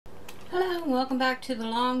Hello and welcome back to the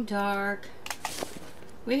Long Dark.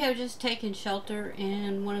 We have just taken shelter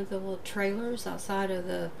in one of the little trailers outside of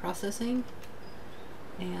the processing,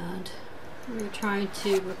 and we're trying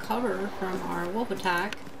to recover from our wolf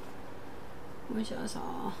attack, which I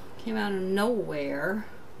saw came out of nowhere.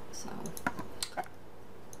 So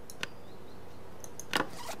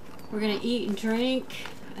we're gonna eat and drink,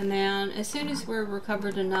 and then as soon as we're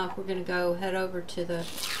recovered enough, we're gonna go head over to the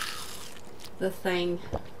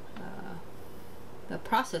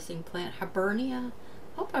processing plant, Hibernia.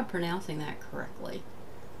 Hope I'm pronouncing that correctly.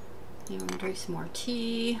 You want to drink some more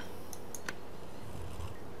tea.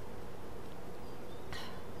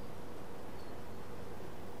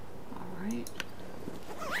 Alright.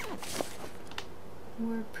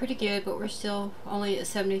 We're pretty good, but we're still only at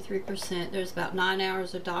 73%. There's about 9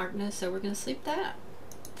 hours of darkness, so we're going to sleep that.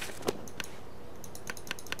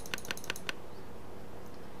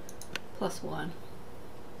 +1.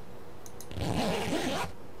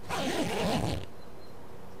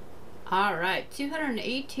 Alright,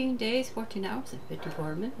 218 days, 14 hours, and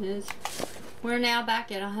 54 minutes. We're now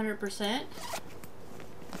back at 100%.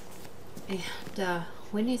 And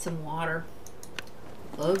we need some water.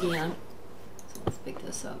 Again. So let's pick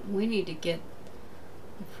this up. We need to get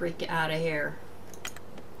the freak out of here.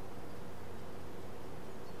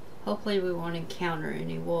 Hopefully we won't encounter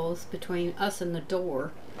any wolves between us and the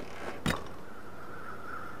door.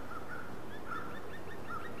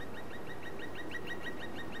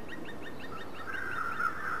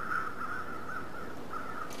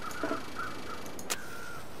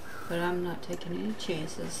 But I'm not taking any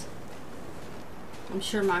chances. I'm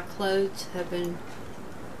sure my clothes have been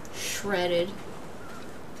shredded,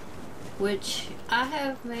 which I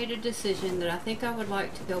have made a decision that I think I would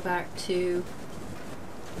like to go back to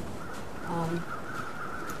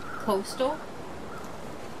coastal.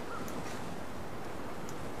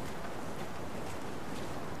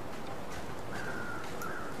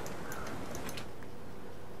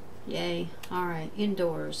 Yay. Alright,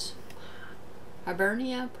 indoors.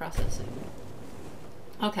 Hibernia processing.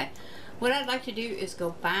 Okay, what I'd like to do is go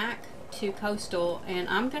back to coastal, and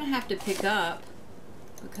I'm gonna have to pick up,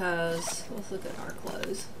 because let's look at our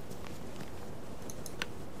clothes.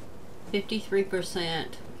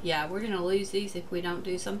 53%. Yeah, we're gonna lose these if we don't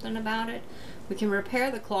do something about it. We can repair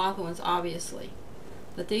the cloth ones, obviously,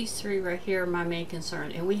 but these three right here are my main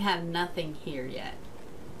concern, and we have nothing here yet.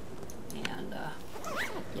 And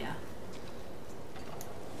yeah.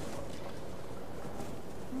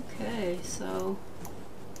 Okay, so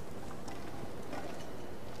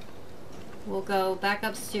we'll go back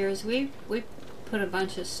upstairs. We put a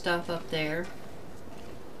bunch of stuff up there.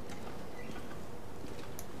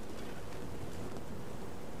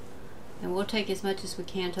 And we'll take as much as we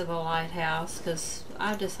can to the lighthouse, because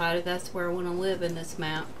I've decided that's where I want to live in this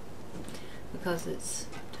map, because it's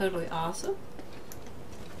totally awesome.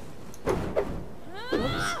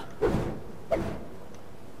 Whoops.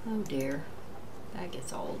 Oh dear. That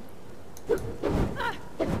gets old.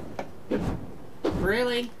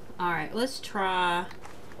 Really? Alright, let's try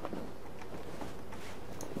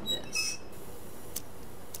this.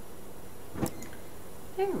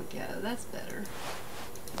 There we go, that's better.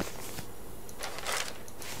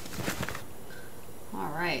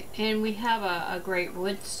 Alright, and we have a great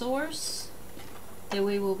wood source that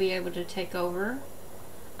we will be able to take over.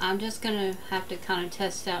 I'm just going to have to kind of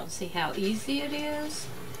test out and see how easy it is.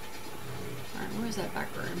 Alright, where's that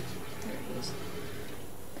back room? There it is.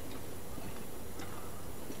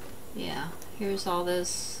 Yeah, here's all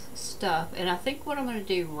this stuff. And I think what I'm going to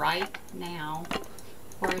do right now,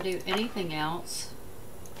 before I do anything else,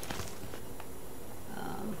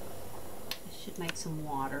 I should make some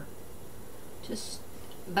water.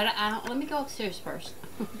 But let me go upstairs first.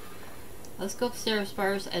 Let's go upstairs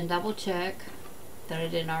first and double check that I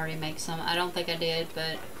didn't already make some. I don't think I did,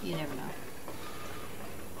 but you never know.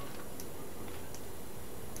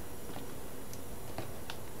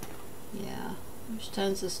 Yeah, there's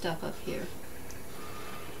tons of stuff up here.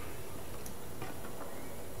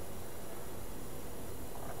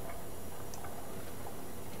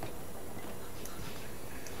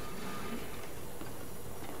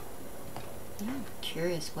 I'm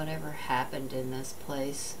curious whatever happened in this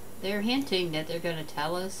place. They're hinting that they're going to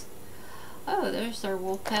tell us. Oh, there's our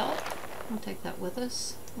wolf pellet. We'll take that with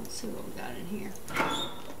us. Let's see what we got in here.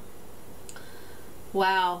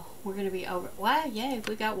 Wow, we're going to be over. Wow, yay,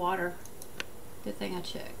 we got water. Good thing I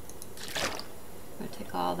checked. I'm going to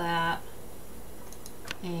take all that.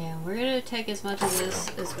 And we're going to take as much of this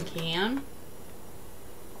as we can.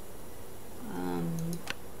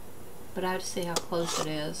 But I have to see how close it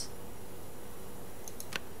is.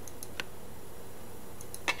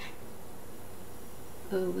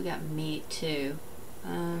 Oh, we got meat too.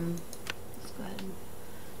 Let's go ahead and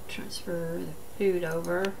transfer the food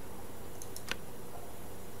over.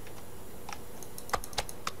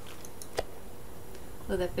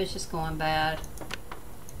 Oh, that fish is going bad.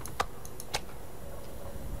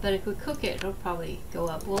 But if we cook it, it'll probably go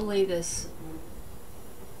up. We'll leave this.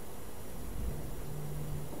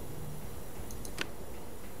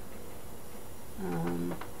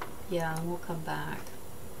 Yeah, we'll come back.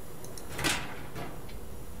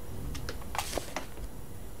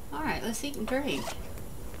 All right, let's eat and drink.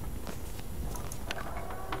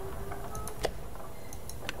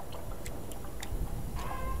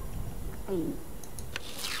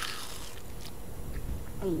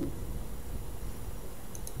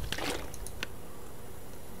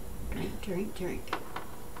 Drink.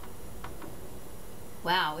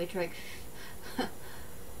 Wow, we drank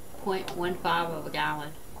 0.15 of a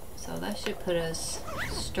gallon. So that should put us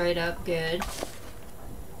straight up good.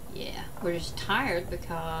 Yeah, we're just tired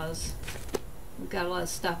because we've got a lot of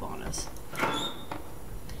stuff on us.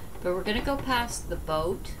 But we're gonna go past the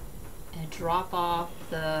boat and drop off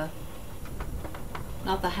the,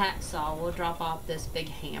 not the hacksaw, we'll drop off this big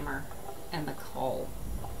hammer and the coal.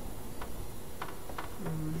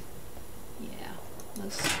 Yeah,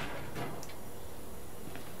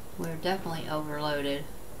 we're definitely overloaded.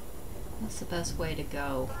 That's the best way to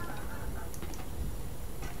go.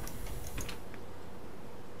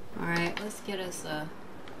 Alright, let's get us a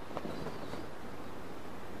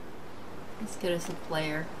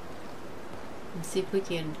flare and see if we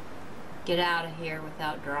can get out of here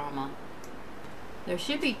without drama. There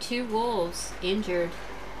should be 2 wolves injured,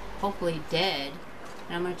 hopefully dead,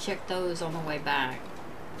 and I'm going to check those on the way back.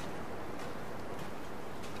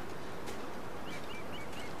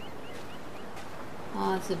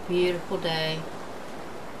 Oh, it's a beautiful day.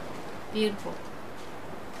 Beautiful.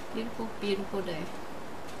 Beautiful, beautiful day.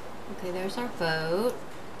 Okay, there's our boat.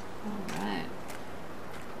 Alright.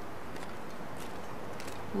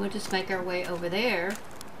 We'll just make our way over there.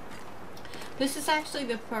 This is actually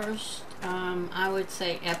the first, I would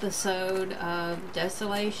say, episode of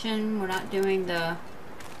Desolation. We're not doing the,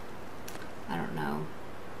 I don't know,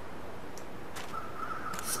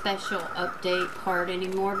 special update part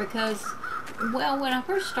anymore because, well, when I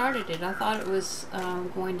first started it, I thought it was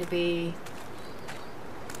going to be,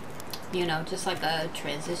 you know, just like a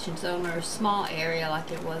transition zone or a small area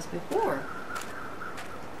like it was before.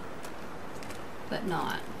 But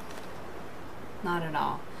not at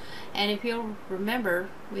all. And if you'll remember,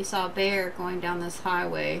 we saw a bear going down this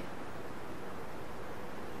highway.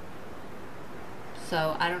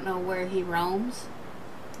 So I don't know where he roams.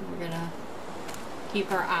 We're gonna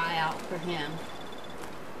keep our eye out for him.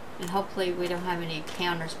 And hopefully we don't have any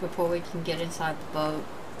encounters before we can get inside the boat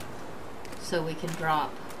so we can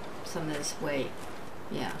drop some of this weight.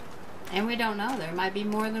 Yeah. And we don't know. There might be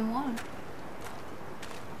more than one.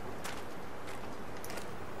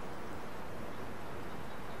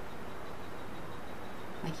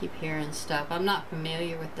 I keep hearing stuff. I'm not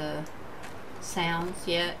familiar with the sounds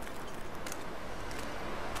yet.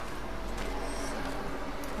 So,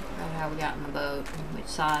 about how we got in the boat and which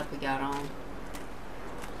side we got on.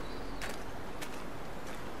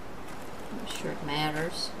 I'm not sure it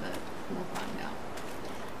matters, but we'll find out.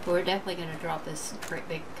 But we're definitely going to drop this great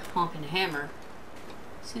big honking hammer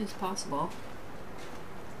as soon as possible.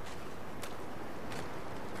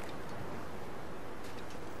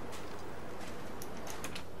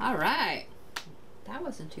 Alright, that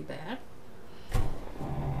wasn't too bad.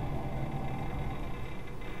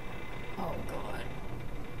 Oh God.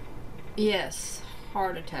 Yes,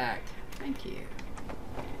 heart attack. Thank you.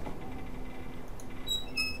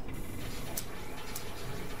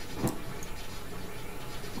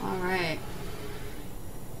 Alright.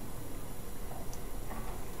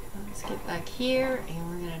 Let's get back here and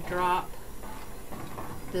we're going to drop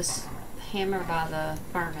this hammer by the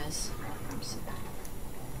furnace.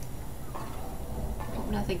 Hope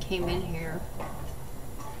nothing came in here.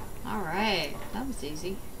 Alright, that was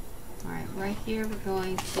easy. Alright, right here we're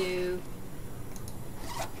going to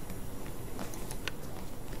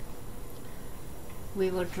we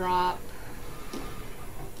will drop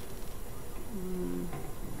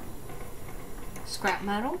scrap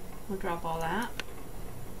metal. We'll drop all that.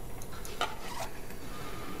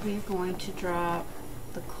 We're going to drop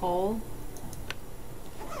the coal.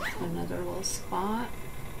 Another little spot.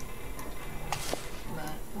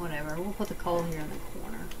 But whatever, we'll put the coal here in the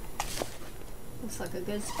corner. Looks like a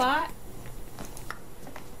good spot.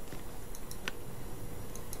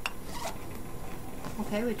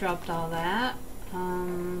 Okay, we dropped all that.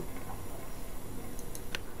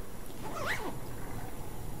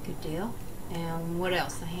 Good deal. And what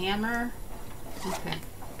else? The hammer. Okay.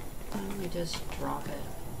 Let me just drop it.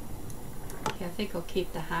 Okay, I think I'll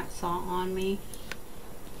keep the hacksaw on me.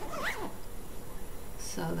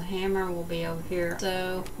 So the hammer will be over here.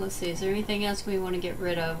 So let's see, is there anything else we want to get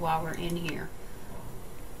rid of while we're in here?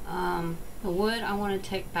 The wood I want to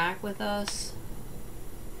take back with us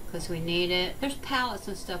because we need it. There's pallets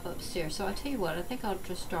and stuff upstairs. So I'll tell you what, I think I'll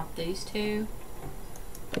just drop these two.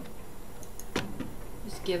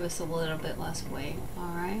 Just give us a little bit less weight.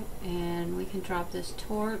 Alright, and we can drop this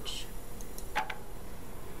torch.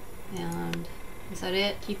 And is that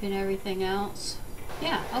it? Keeping everything else?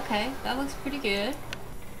 Yeah, okay, that looks pretty good.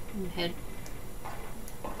 And head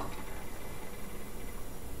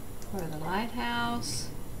for the lighthouse.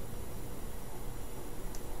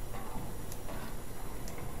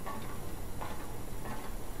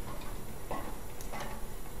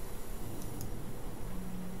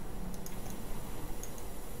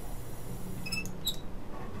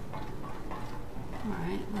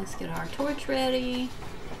 Alright, let's get our torch ready.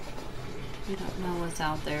 We don't know what's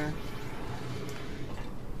out there.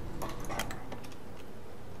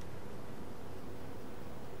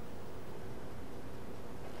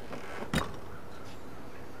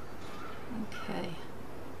 Okay.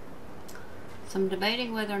 So I'm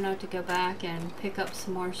debating whether or not to go back and pick up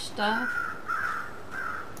some more stuff.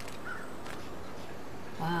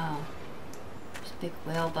 Wow. There's a big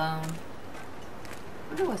whalebone. I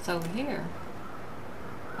wonder what's over here.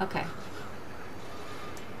 Okay.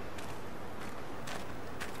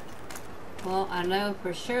 Well, I know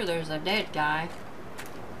for sure there's a dead guy.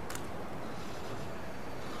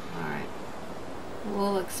 Alright.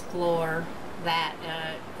 We'll explore that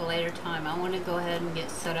at a later time. I want to go ahead and get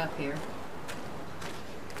set up here.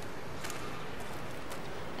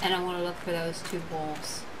 And I want to look for those two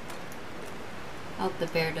wolves. I hope the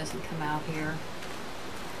bear doesn't come out here.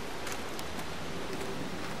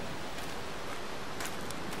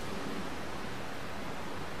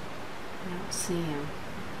 I don't see him.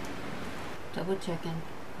 Double checking.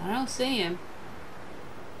 I don't see him.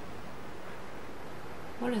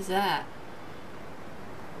 What is that?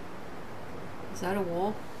 Is that a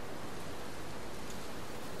wolf?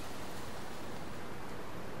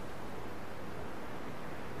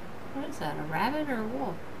 What is that? A rabbit or a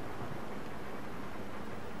wolf?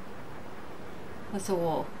 What's a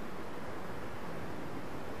wolf?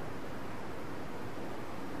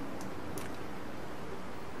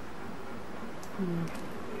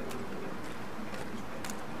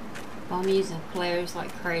 I'm using flares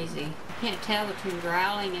like crazy. I can't tell between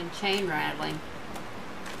growling and chain rattling.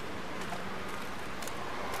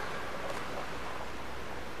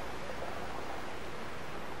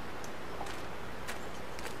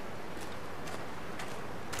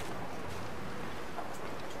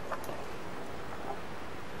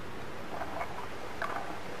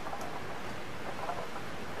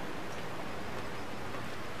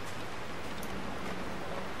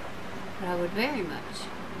 But I would very much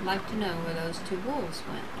like to know where those two wolves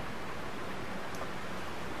went.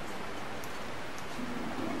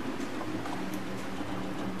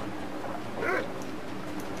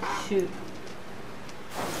 Shoot.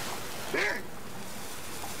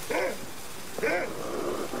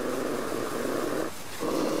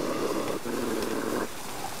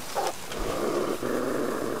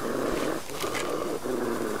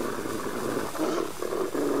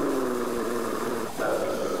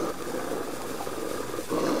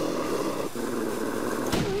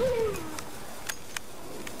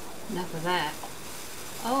 Enough of that.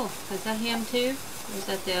 Oh, is that him too? Or is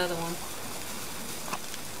that the other one?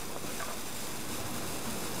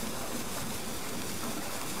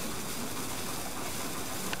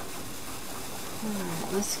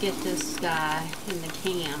 Alright, let's get this guy in the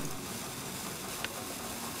can.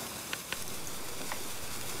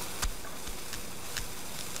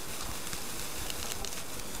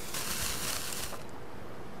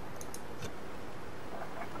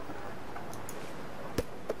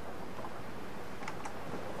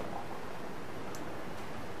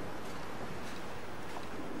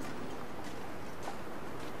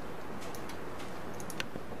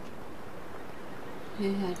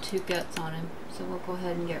 He had two guts on him, so we'll go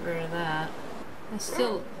ahead and get rid of that. I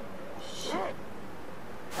still... Shit.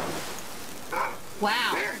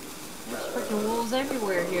 Wow! There's freaking wolves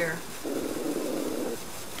everywhere here.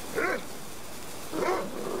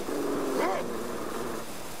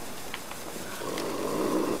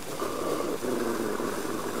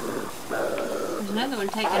 There's another one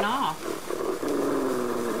taking off.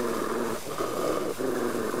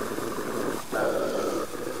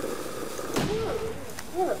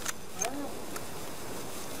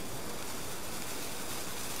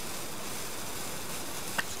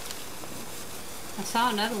 I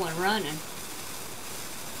saw another one running.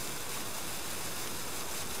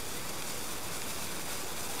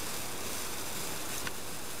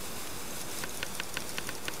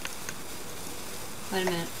 Wait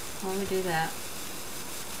a minute. Why don't we do that?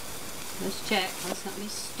 Let's check. Let's not be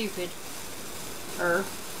stupid.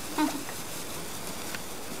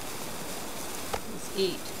 Let's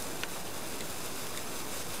eat.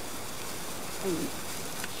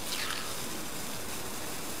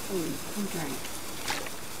 And drink.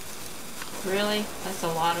 Really? That's a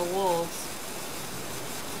lot of wolves.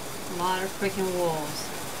 A lot of freaking wolves.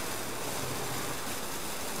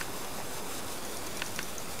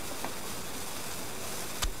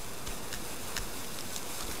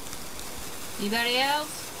 Anybody else?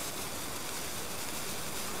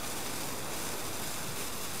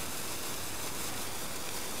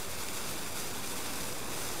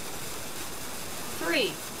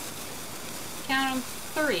 Three. Count them.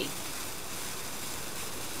 3.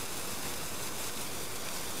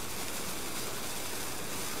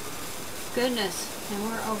 Goodness, and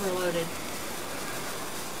we're overloaded.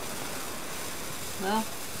 Well,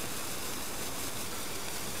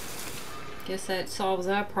 guess that solves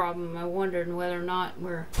that problem. I wondered whether or not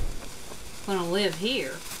we're going to live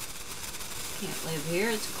here. Can't live here.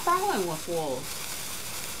 It's crawling with wolves.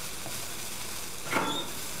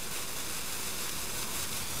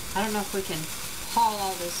 I don't know if we can haul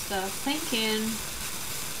all this stuff. Thinking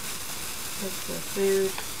with the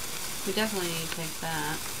food, we definitely need to take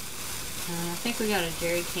that. I think we got a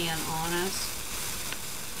jerry can on us.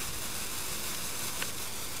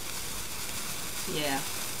 Yeah,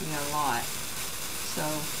 we got a lot. So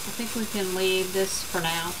I think we can leave this for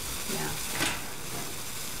now. Yeah.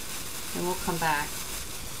 And we'll come back.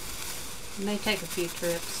 It may take a few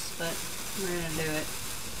trips, but we're gonna do it.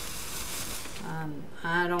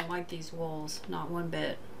 I don't like these wolves, not one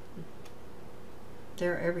bit.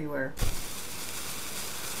 They're everywhere.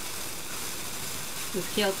 We've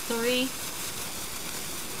killed 3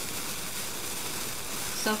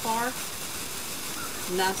 so far.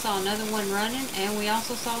 And I saw another one running, and we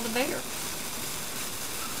also saw the bear.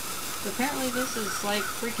 So apparently this is like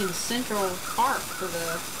freaking Central Park for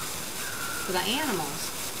the animals.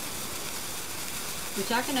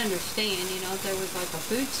 Which I can understand, you know, if there was like a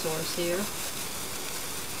food source here.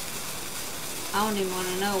 I don't even want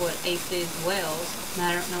to know what ate these whales. And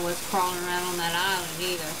I don't know what's crawling around on that island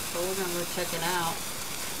either. So we're going to go check it out.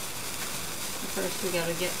 But first we got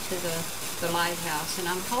to get to the lighthouse. And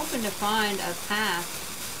I'm hoping to find a path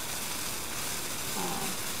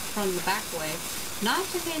from the back way. Not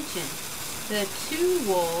to mention the 2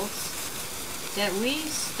 wolves that we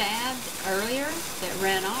stabbed earlier that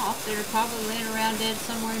ran off. That are probably laying around dead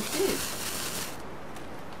somewhere too.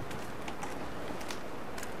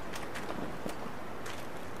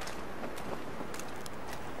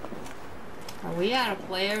 Are we out of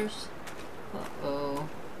flares? Uh-oh.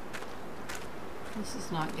 This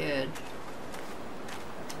is not good.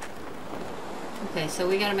 Okay, so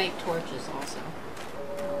we gotta make torches also.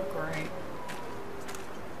 Oh, great.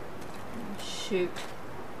 Shoot.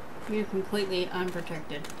 We're completely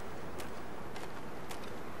unprotected.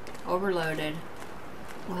 Overloaded.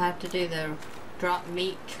 We'll have to do the drop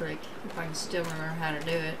meat trick if I can still remember how to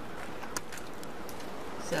do it.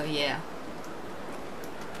 So yeah.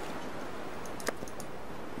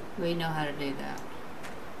 We know how to do that.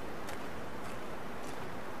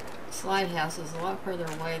 This lighthouse is a lot further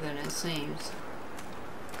away than it seems.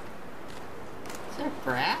 Is there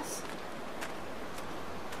grass?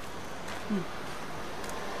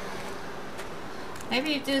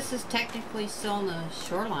 Maybe this is technically still on the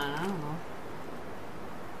shoreline, I don't know.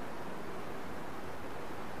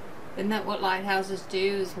 Isn't that what lighthouses do,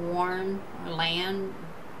 is warn or land,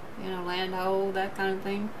 you know, land hold, that kind of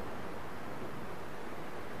thing?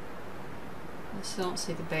 I still don't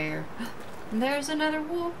see the bear. And there's another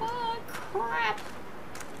wolf. Oh, crap.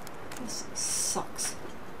 This sucks.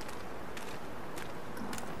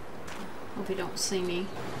 God. Hope you don't see me.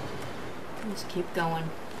 Just keep going.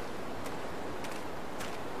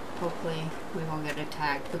 Hopefully we won't get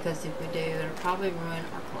attacked, because if we do, it'll probably ruin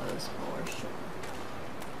our clothes for sure.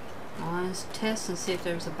 Now let's test and see if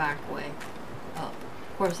there's a back way up.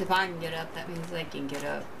 Of course, if I can get up, that means they can get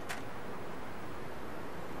up.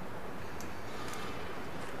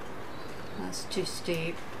 That's too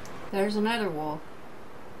steep. There's another wolf.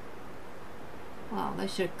 Well, they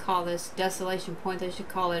should call this Desolation Point. They should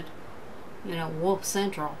call it, you know, Wolf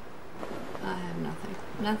Central. I have nothing.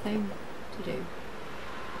 Nothing to do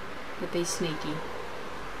but be sneaky.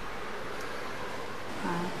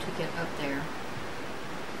 I have to get up there.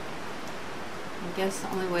 I guess the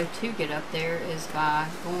only way to get up there is by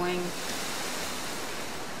going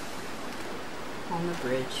on the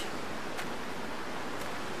bridge.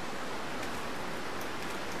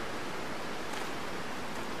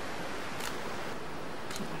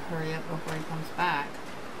 Hurry up before he comes back.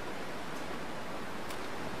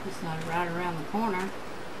 He's not right around the corner.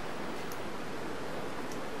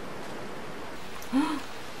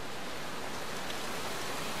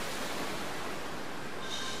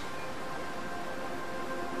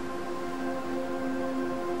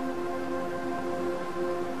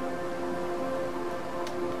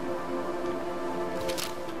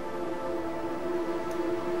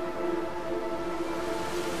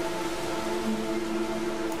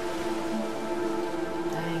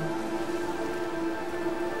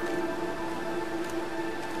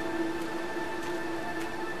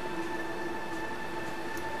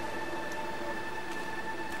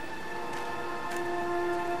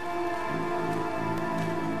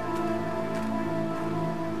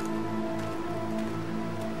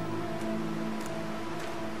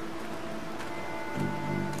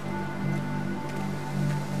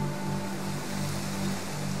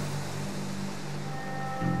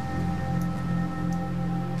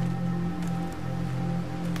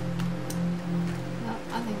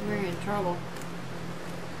 Trouble.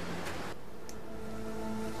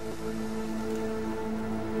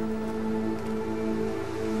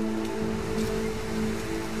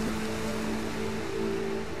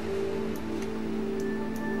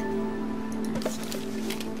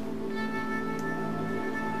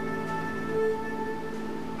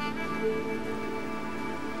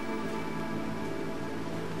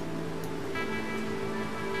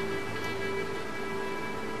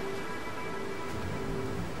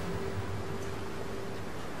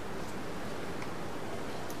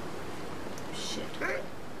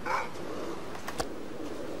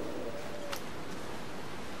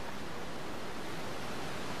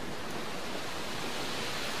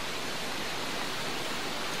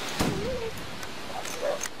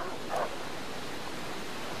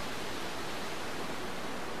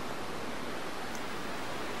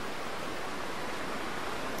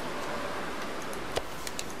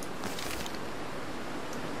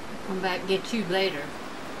 Come back and get you later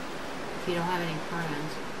if you don't have any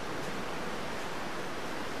friends.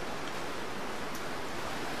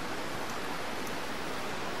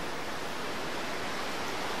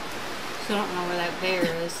 Still don't know where that bear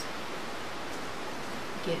is.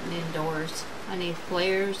 Getting indoors. I need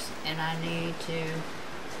flares and I need to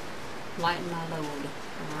lighten my load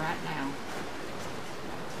right now.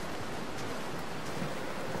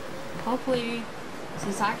 Hopefully,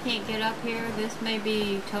 since I can't get up here, this may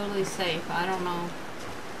be totally safe. I don't know.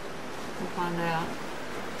 We'll find out.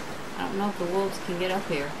 I don't know if the wolves can get up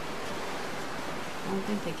here. I don't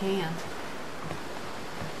think they can.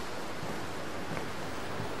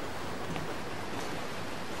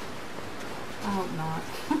 I hope not.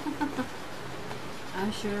 I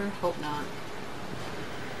sure hope not.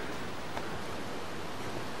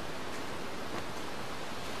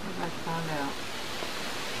 I'd like to find out.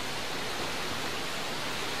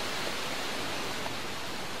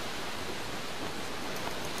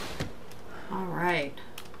 Alright.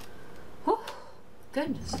 Whew.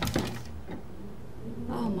 Goodness.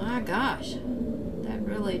 Oh my gosh. That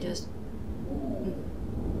really just...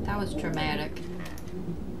 that was traumatic.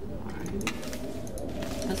 Alright.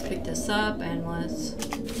 Let's pick this up and let's...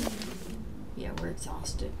 yeah, we're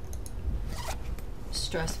exhausted.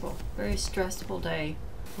 Stressful. Very stressful day.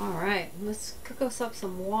 Alright, let's cook us up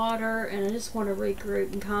some water, and I just want to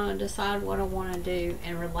regroup and kind of decide what I want to do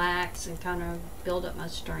and relax and kind of build up my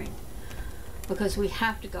strength. Because we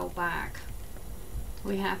have to go back.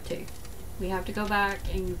 We have to. We have to go back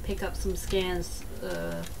and pick up some skins.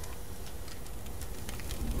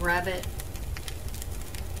 Rabbit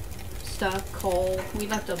stuff, coal. We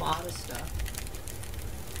left a lot of stuff.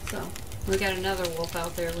 So, we got another wolf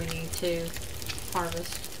out there we need to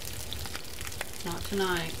harvest. Not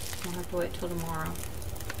tonight. We'll have to wait till tomorrow.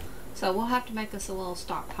 So, we'll have to make us a little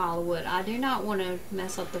stockpile of wood. I do not want to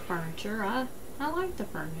mess up the furniture. I like the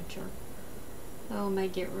furniture. So, we may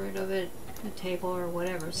get rid of it, the table or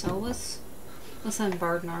whatever. So, let's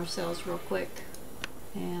unburden ourselves real quick.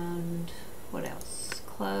 And what else?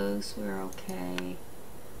 Clothes, we're okay.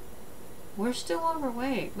 We're still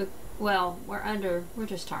overweight, but well, we're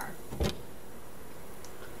just tired.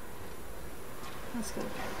 Let's go.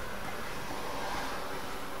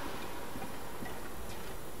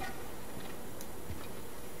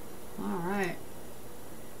 Alright.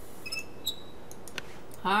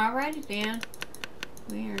 Alrighty then.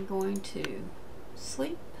 We are going to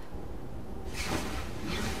sleep.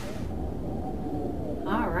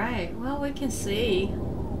 Alright, well we can see.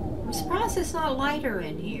 I'm surprised it's not lighter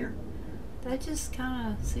in here. That just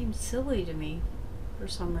kind of seems silly to me for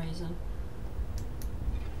some reason.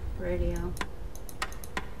 Radio.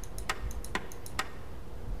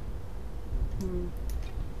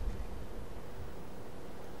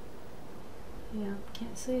 Yeah,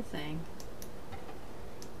 can't see a thing.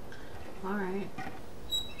 Alright.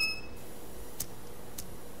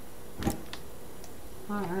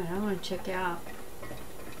 Alright, I want to check out.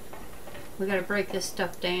 We gotta break this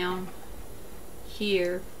stuff down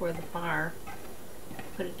here for the fire.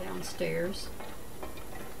 Put it downstairs.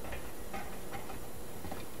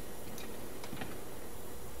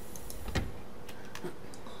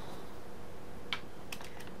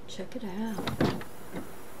 Check it out.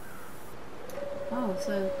 Oh,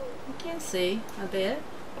 so you can see a bit.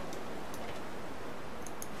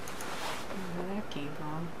 Where that came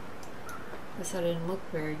from. Guess that didn't look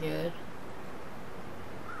very good.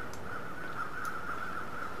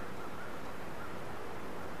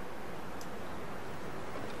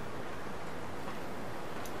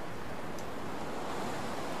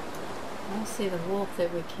 I don't see the wolf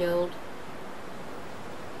that we killed.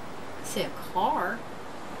 I see a car.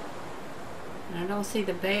 And I don't see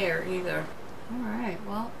the bear either. Alright,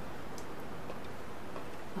 well,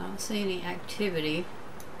 I don't see any activity.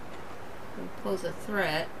 We pose a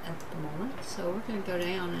threat at the moment, so we're going to go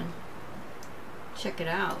down and check it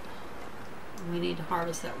out. We need to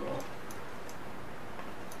harvest that wolf.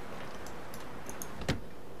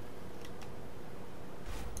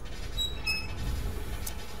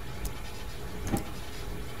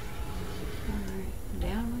 Alright,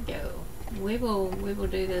 down we go. We will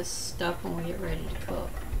do this stuff when we get ready to cook.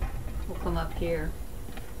 We'll come up here.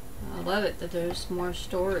 I love it that there's more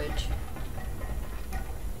storage.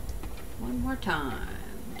 One more time.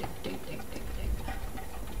 Ding, ding, ding, ding, ding.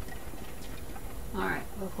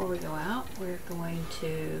 Alright, before we go out, we're going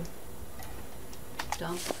to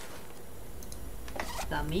dump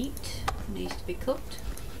the meat. It needs to be cooked.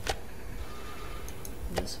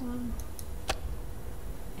 This one.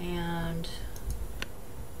 And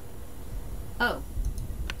oh,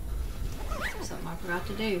 something I forgot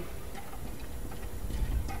to do.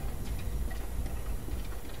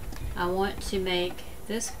 I want to make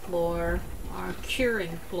this floor our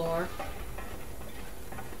curing floor.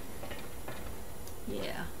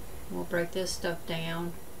 Yeah, we'll break this stuff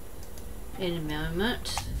down in a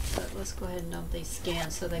moment, but let's go ahead and dump these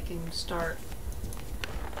skins so they can start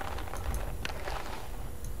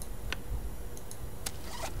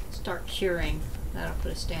curing. That'll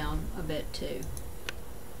put us down a bit too.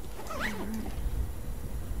 Alright.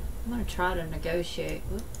 I'm going to try to negotiate.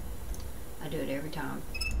 Whoop. I do it every time.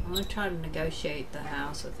 I'm going to try to negotiate the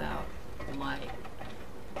house without light.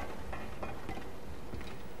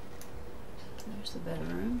 There's the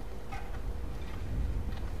bedroom.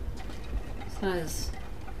 It's not as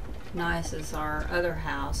nice as our other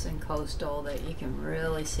house in Coastal that you can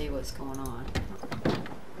really see what's going on.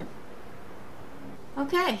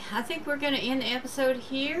 Okay, I think we're going to end the episode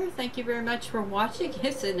here. Thank you very much for watching.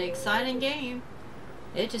 It's an exciting game.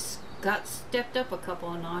 It just got stepped up a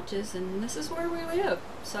couple of notches, and this is where we live.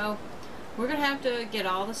 So we're going to have to get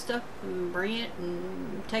all the stuff and bring it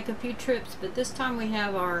and take a few trips. But this time we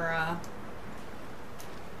have our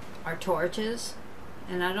torches,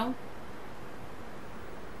 and I don't...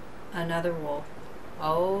 Another wolf.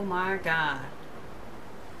 Oh my God.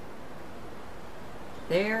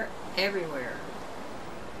 They're everywhere.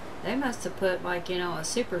 They must have put, like, you know, a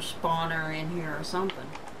super spawner in here or something.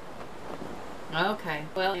 Okay,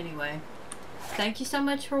 well, anyway. Thank you so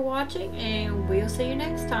much for watching, and we'll see you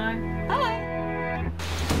next time. Bye!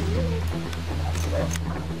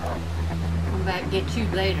 Come back and get you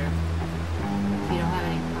later. If you don't have